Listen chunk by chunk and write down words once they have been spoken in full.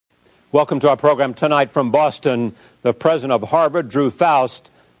Welcome to our program tonight from Boston, the president of Harvard, Drew Faust,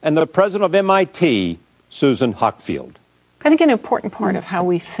 and the president of MIT, Susan Hockfield. I think an important part of how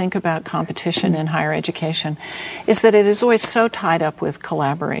we think about competition in higher education is that it is always so tied up with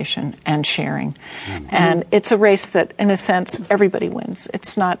collaboration and sharing. And it's a race that, in a sense, everybody wins.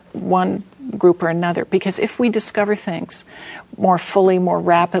 It's not one group or another, because if we discover things more fully, more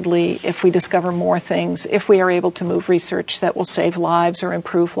rapidly, if we discover more things, if we are able to move research that will save lives or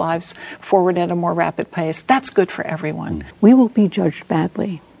improve lives forward at a more rapid pace, that's good for everyone. We will be judged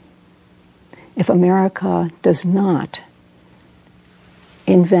badly if America does not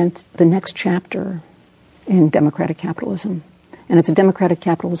invent the next chapter in democratic capitalism. And it's a democratic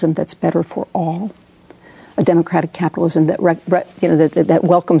capitalism that's better for all, a democratic capitalism that that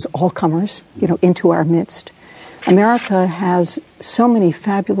welcomes all comers, into our midst. America has so many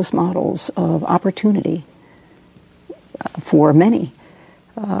fabulous models of opportunity for many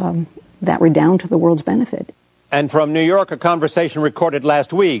that redound to the world's benefit. And from New York, a conversation recorded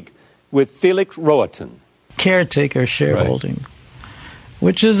last week with Felix Rohatyn. Caretaker shareholding. Right.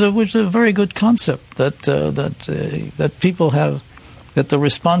 Which is a very good concept that people have, that the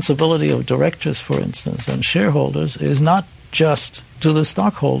responsibility of directors, for instance, and shareholders is not just to the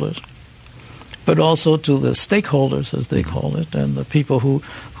stockholders, but also to the stakeholders, as they call it, and the people who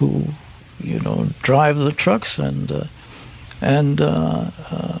drive the trucks and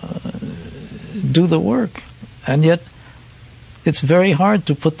do the work. And yet, it's very hard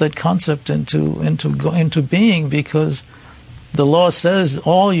to put that concept into being, because the law says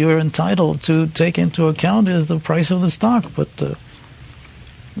all you're entitled to take into account is the price of the stock, but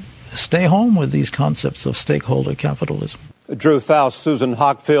stay home with these concepts of stakeholder capitalism. Drew Faust, Susan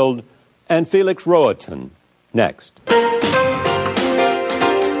Hockfield, and Felix Rohatyn. Next.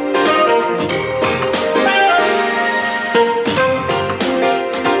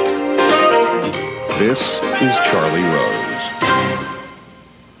 This is Charlie Rose.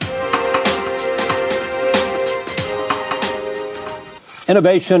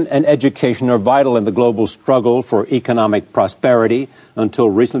 Innovation and education are vital in the global struggle for economic prosperity. Until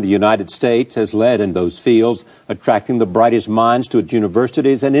recently, the United States has led in those fields, attracting the brightest minds to its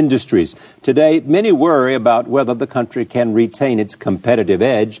universities and industries. Today, many worry about whether the country can retain its competitive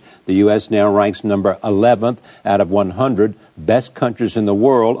edge. The U.S. now ranks number 11th out of 100 best countries in the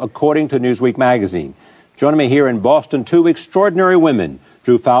world, according to Newsweek magazine. Joining me here in Boston, two extraordinary women.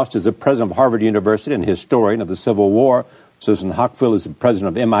 Drew Faust is the president of Harvard University and historian of the Civil War. Susan Hockfield is the president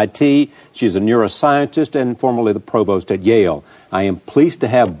of MIT. She is a neuroscientist and formerly the provost at Yale. I am pleased to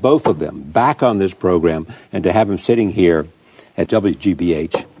have both of them back on this program and to have them sitting here at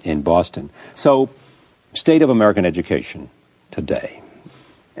WGBH in Boston. So, state of American education today.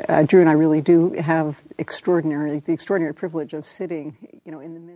 Drew and I really do have the extraordinary privilege of sitting, in the midst.